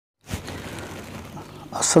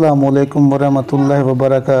अस्सलामुअलैकुम वरहमतुल्लाहि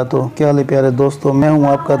वबरकातुहू। क्या हाल है प्यारे दोस्तों, मैं हूं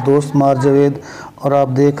आपका दोस्त मार जवेद और आप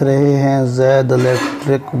देख रहे हैं जैद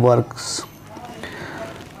इलेक्ट्रिक वर्क्स।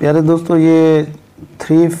 प्यारे दोस्तों, ये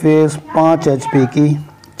 3 फेज़ 5 HP की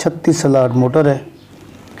 36 स्लॉट मोटर है।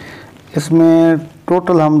 इसमें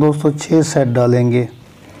टोटल हम दोस्तों 6 सेट डालेंगे।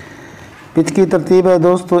 पिच की तरतीब है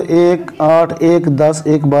दोस्तों 1, 8, 1, 10,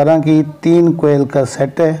 1, 12 की 3 कोयल का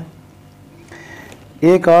सेट है।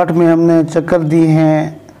 1, 8 में हमने चक्कर दी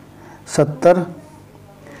हैं 70,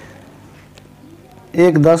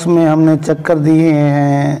 1, 10 में हमने चक्कर दिए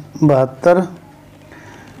हैं 72,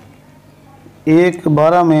 1,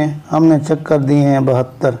 12 में हमने चक्कर दिए हैं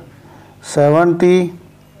 72, 70,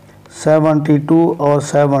 72 और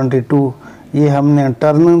 72 ये हमने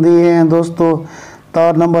टर्न दिए हैं दोस्तों।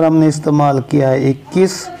 तार नंबर हमने इस्तेमाल किया है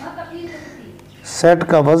 21। सेट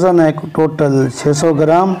का वज़न है टोटल 600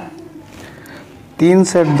 ग्राम। 3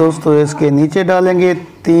 सेट दोस्तों इसके नीचे डालेंगे,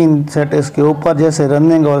 3 सेट इसके ऊपर, जैसे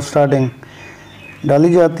रनिंग और स्टार्टिंग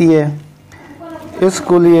डाली जाती है। इस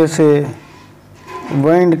कुलिये से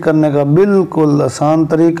वाइंड करने का बिल्कुल आसान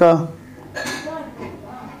तरीका।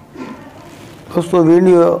 दोस्तों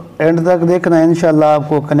वीडियो एंड तक देखना, इंशाल्लाह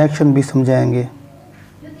आपको कनेक्शन भी समझाएंगे।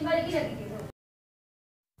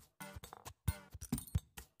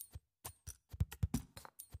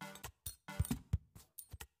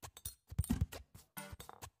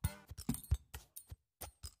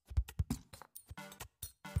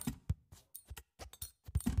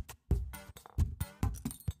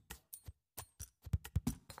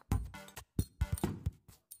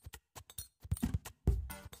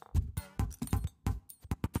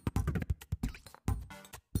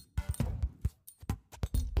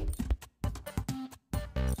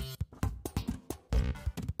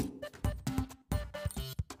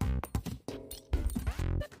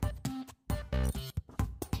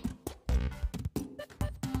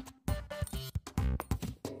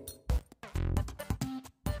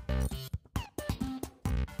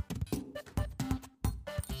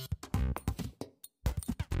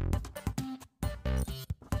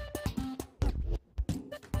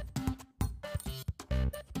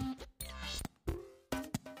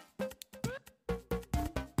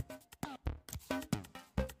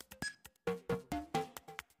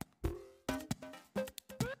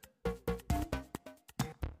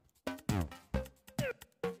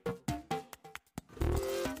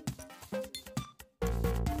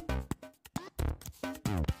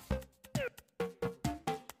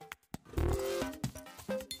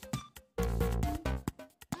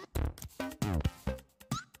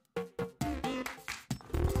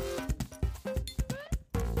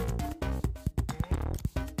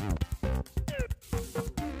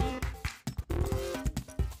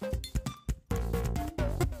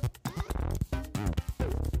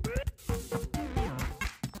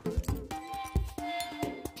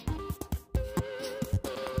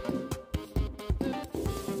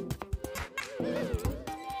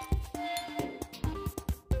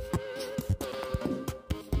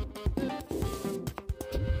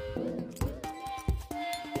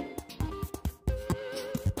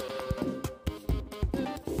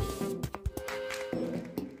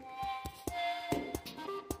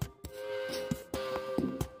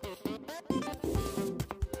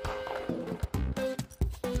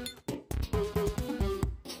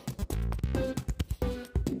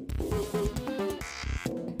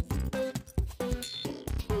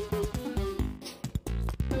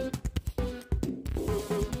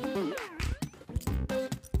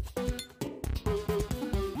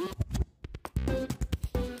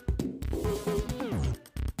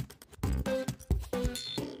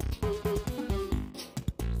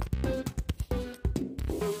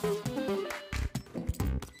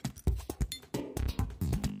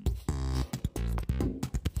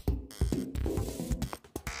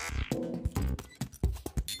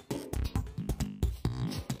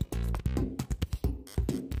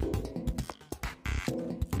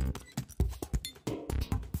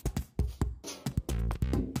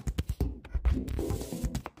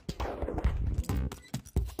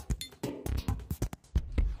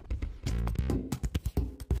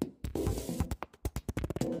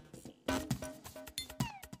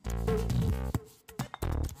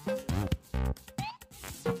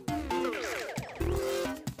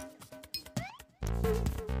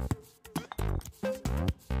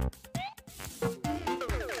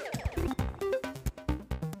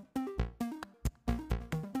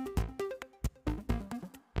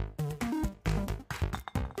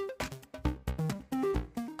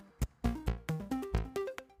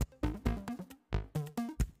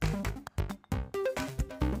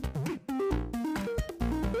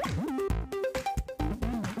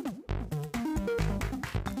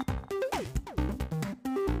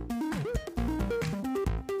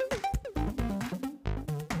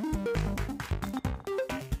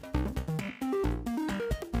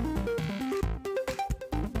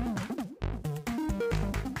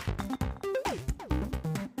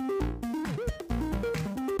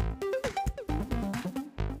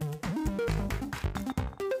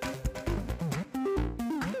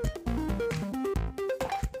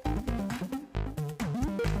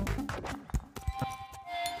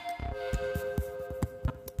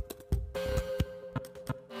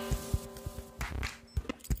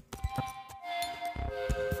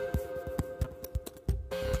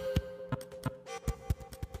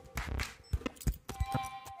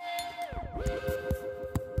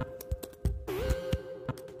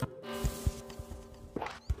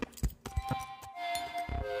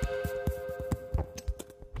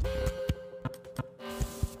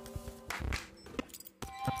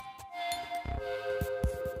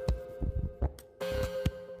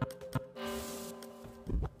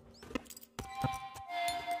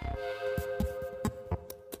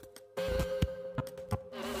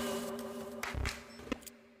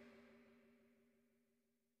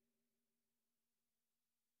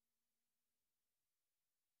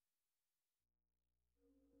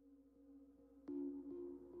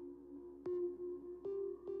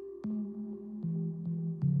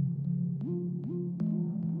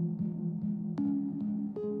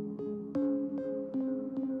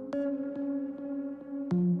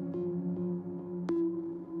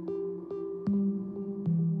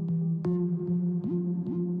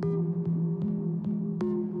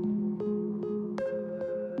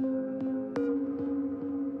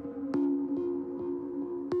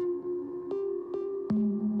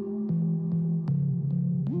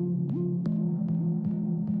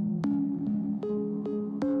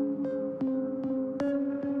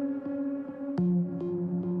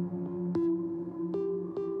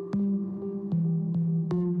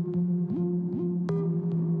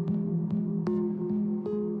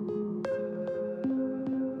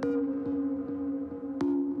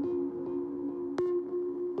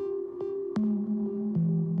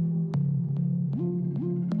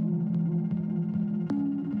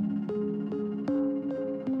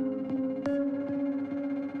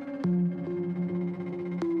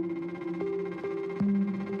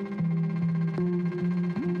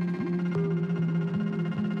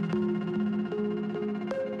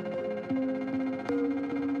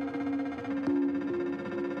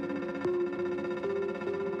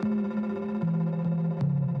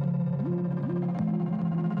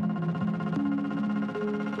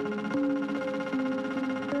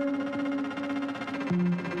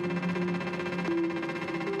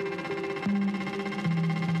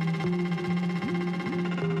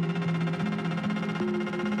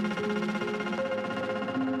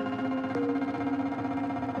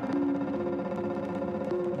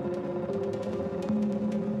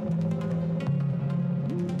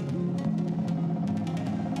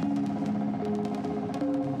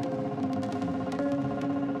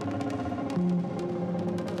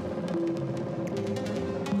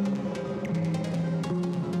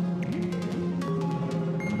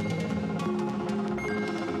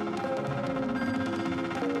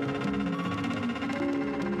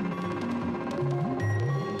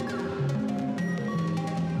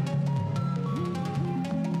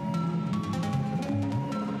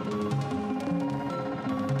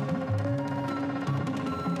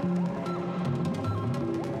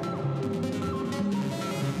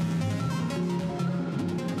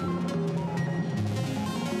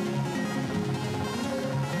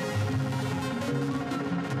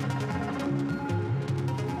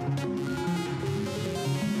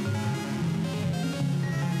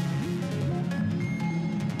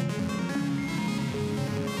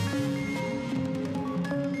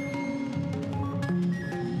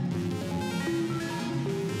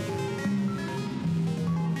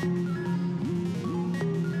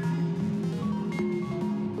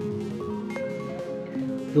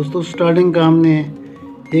 दोस्तों स्टार्टिंग का हमने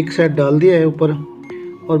एक सेट डाल दिया है ऊपर,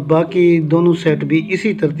 और बाकी दोनों सेट भी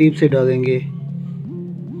इसी तरतीब से डालेंगे।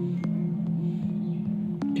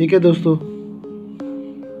 ठीक है दोस्तों।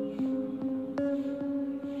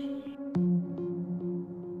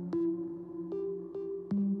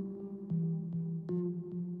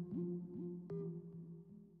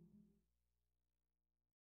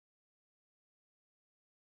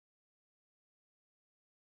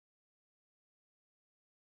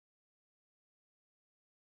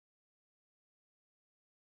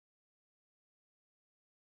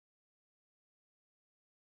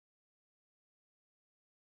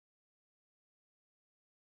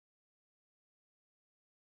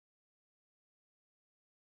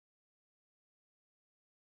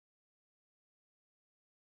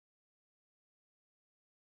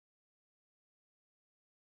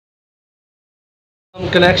 हम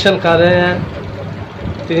कनेक्शन कर रहे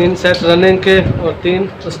हैं 3 सेट रनिंग के और 3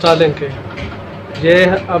 स्टार्टिंग के। ये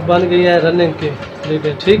अब बन गई है रनिंग की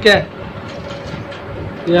लीडें। ठीक है,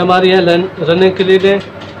 ये हमारी है रनिंग की लीडें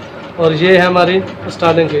और ये है हमारी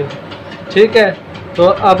स्टार्टिंग की। ठीक है, तो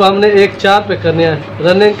अब हमने 1 4 पे करनी है।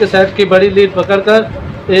 रनिंग के सेट की बड़ी लीड पकड़कर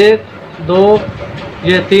 1 2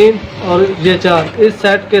 ये 3 और ये 4, इस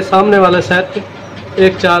सेट के सामने वाले सेट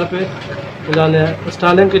 1 4 पे मिलाने हैं।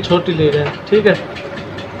 स्टार्टिंग की छोटी लीड है। ठीक है,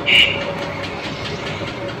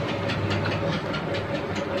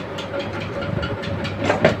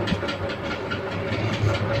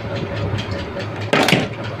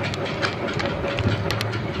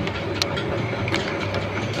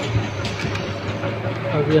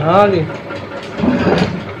 अब यहाँ आ गई।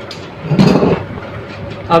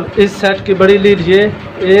 अब इस सेट की बड़ी लीड ये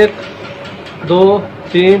 1 2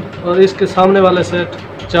 3 और इसके सामने वाले सेट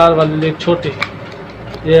 4 वाली लीड छोटी,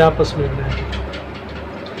 ये आपस में है।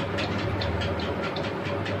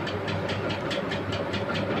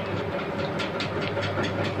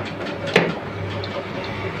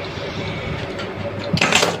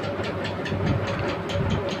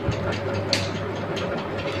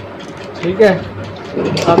 ठीक है,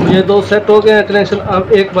 अब ये 2 सेट हो गए हैं कनेक्शन।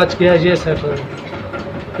 अब एक बच गया, ये सेट हो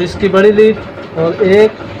गया, इसकी बड़ी लीड और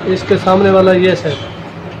एक इसके सामने वाला ये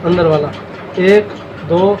सेट अंदर वाला 1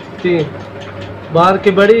 2 3, बाहर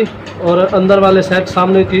की बड़ी और अंदर वाले सेट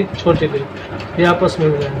सामने की छोटी लीड, ये आपस में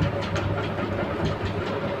मिल जाएंगे।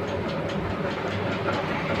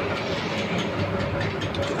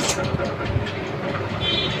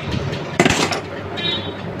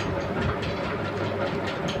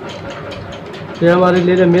 ये हमारी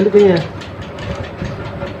लीडें मिल गई हैं।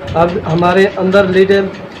 अब हमारे अंदर लीडें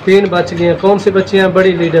 3 बच गई हैं। कौन सी बची हैं?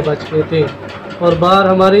 बड़ी लीडें बच गई 3, और बाहर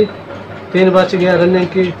हमारी 3 बच गई हैं रनिंग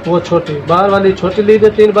की, वो छोटी। बाहर वाली छोटी लीडें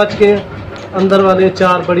 3 बच गई हैं, अंदर वाली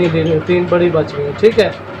 4 बड़ी लीडें 3 बड़ी बच गई हैं। ठीक है,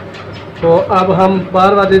 तो अब हम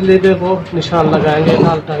बाहर वाली लीडें को निशान लगाएंगे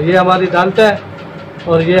डाल्टा। ये हमारी डाल्टा है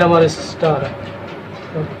और ये हमारी स्टार है।